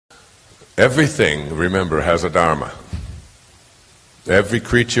Everything, remember, has a dharma. Every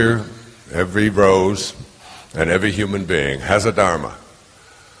creature, every rose, and every human being has a dharma.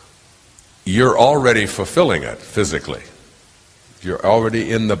 You're already fulfilling it physically. You're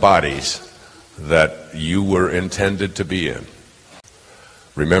already in the bodies that you were intended to be in.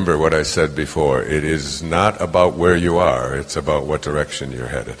 Remember what I said before, it is not about where you are, it's about what direction you're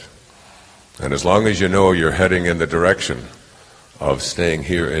headed. And as long as you know you're heading in the direction of staying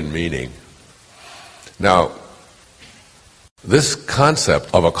here in meaning. Now, this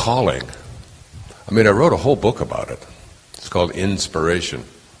concept of a calling, I wrote a whole book about it. It's called Inspiration,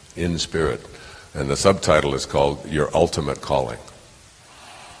 in Spirit. And the subtitle is called Your Ultimate Calling.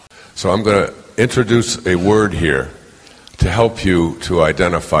 So I'm going to introduce a word here to help you to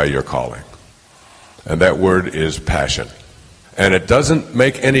identify your calling. And that word is passion. And it doesn't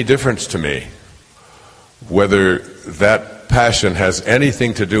make any difference to me whether that passion has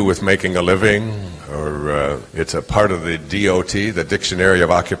anything to do with making a living, or it's a part of the DOT, the Dictionary of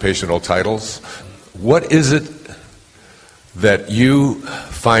Occupational Titles. What is it that you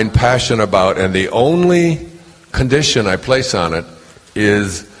find passion about? And the only condition I place on it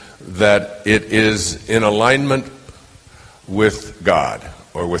is that it is in alignment with God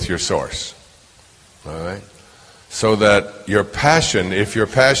or with your source. All right? So that your passion, if your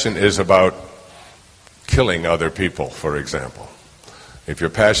passion is about killing other people, for example, if your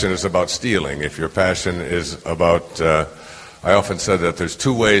passion is about stealing, if your passion is about, I often said that there's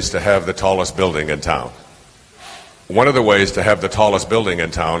two ways to have the tallest building in town. One of the ways to have the tallest building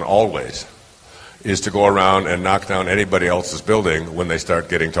in town, always, is to go around and knock down anybody else's building when they start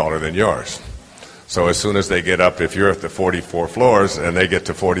getting taller than yours. So as soon as they get up, if you're at the 44 floors and they get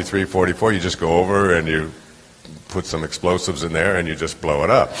to 43, 44, you just go over and you put some explosives in there and you just blow it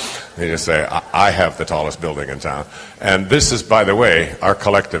up. And you say, I have the tallest building in town. And this is, by the way, our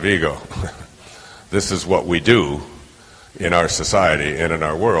collective ego. This is what we do in our society and in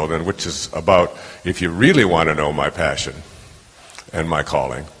our world, and which is about, if you really want to know my passion and my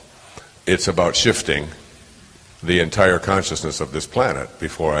calling, it's about shifting the entire consciousness of this planet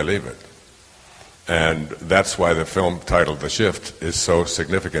before I leave it. And that's why the film titled The Shift is so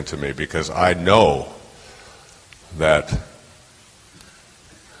significant to me, because I know that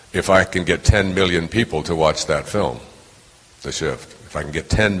if I can get 10 million people to watch that film, The Shift, if I can get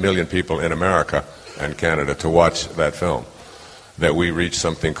 10 million people in America and Canada to watch that film, that we reach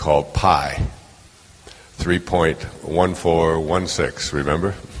something called pi, 3.1416,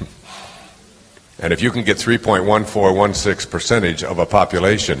 remember? And if you can get 3.1416% of a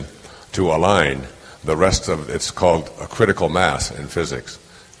population to align, the rest of it's called a critical mass in physics.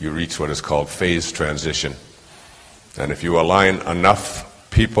 You reach what is called phase transition. And if you align enough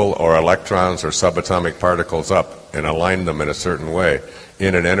people or electrons or subatomic particles up and align them in a certain way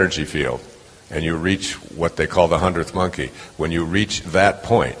in an energy field, and you reach what they call the 100th monkey, when you reach that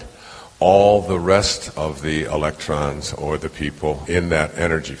point, all the rest of the electrons or the people in that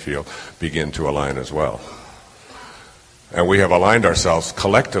energy field begin to align as well. And we have aligned ourselves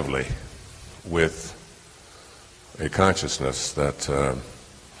collectively with a consciousness that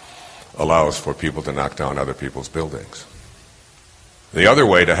allows for people to knock down other people's buildings. The other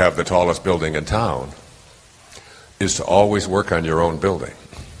way to have the tallest building in town is to always work on your own building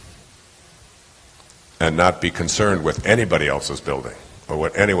and not be concerned with anybody else's building or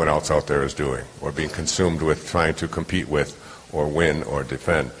what anyone else out there is doing, or being consumed with trying to compete with or win or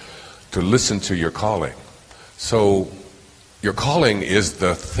defend. To listen to your calling. So your calling is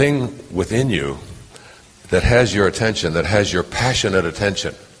the thing within you that has your attention, that has your passionate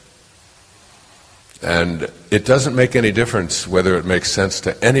attention. And it doesn't make any difference whether it makes sense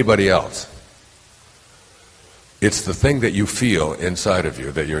to anybody else. It's the thing that you feel inside of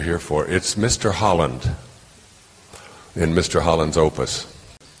you that you're here for. It's Mr. Holland in Mr. Holland's opus.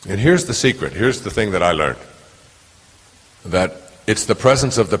 And here's the secret. Here's the thing that I learned. That it's the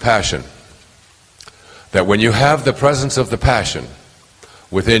presence of the passion. That when you have the presence of the passion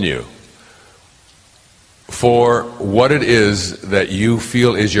within you for what it is that you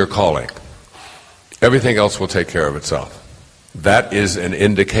feel is your calling, everything else will take care of itself. That is an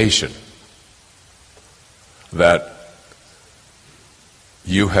indication that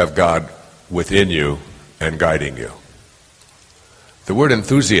you have God within you and guiding you. The word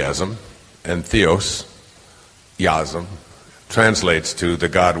enthusiasm, and theos, iasm, translates to the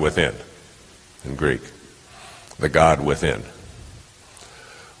God within in Greek. The God within.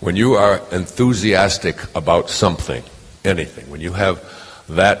 When you are enthusiastic about something, anything, when you have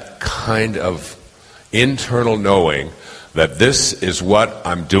that kind of internal knowing that this is what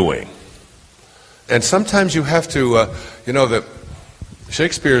I'm doing. And sometimes you have to, that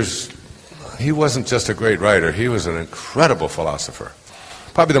Shakespeare's he wasn't just a great writer, he was an incredible philosopher.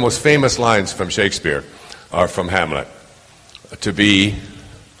 Probably the most famous lines from Shakespeare are from Hamlet. To be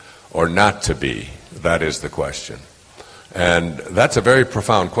or not to be, that is the question. And that's a very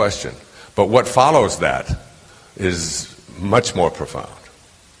profound question. But what follows that is much more profound.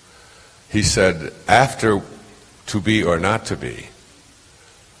 He said, after to be or not to be,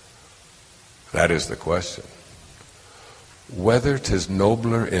 that is the question. Whether 'tis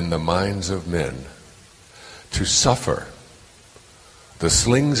nobler in the minds of men to suffer the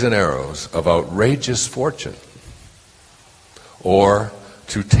slings and arrows of outrageous fortune, or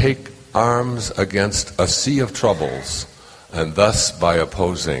to take arms against a sea of troubles, and thus by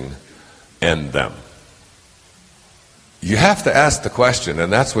opposing end them. You have to ask the question,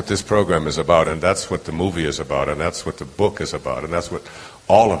 and that's what this program is about, and that's what the movie is about, and that's what the book is about, and that's what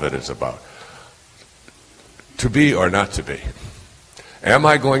all of it is about. To be or not to be. Am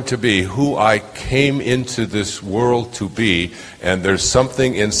I going to be who I came into this world to be, and there's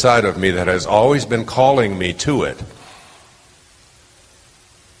something inside of me that has always been calling me to it?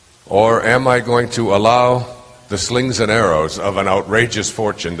 Or am I going to allow the slings and arrows of an outrageous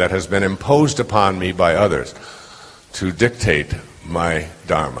fortune that has been imposed upon me by others to dictate my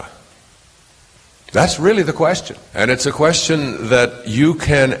dharma? That's really the question. And it's a question that you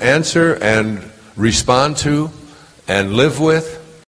can answer and respond to and live with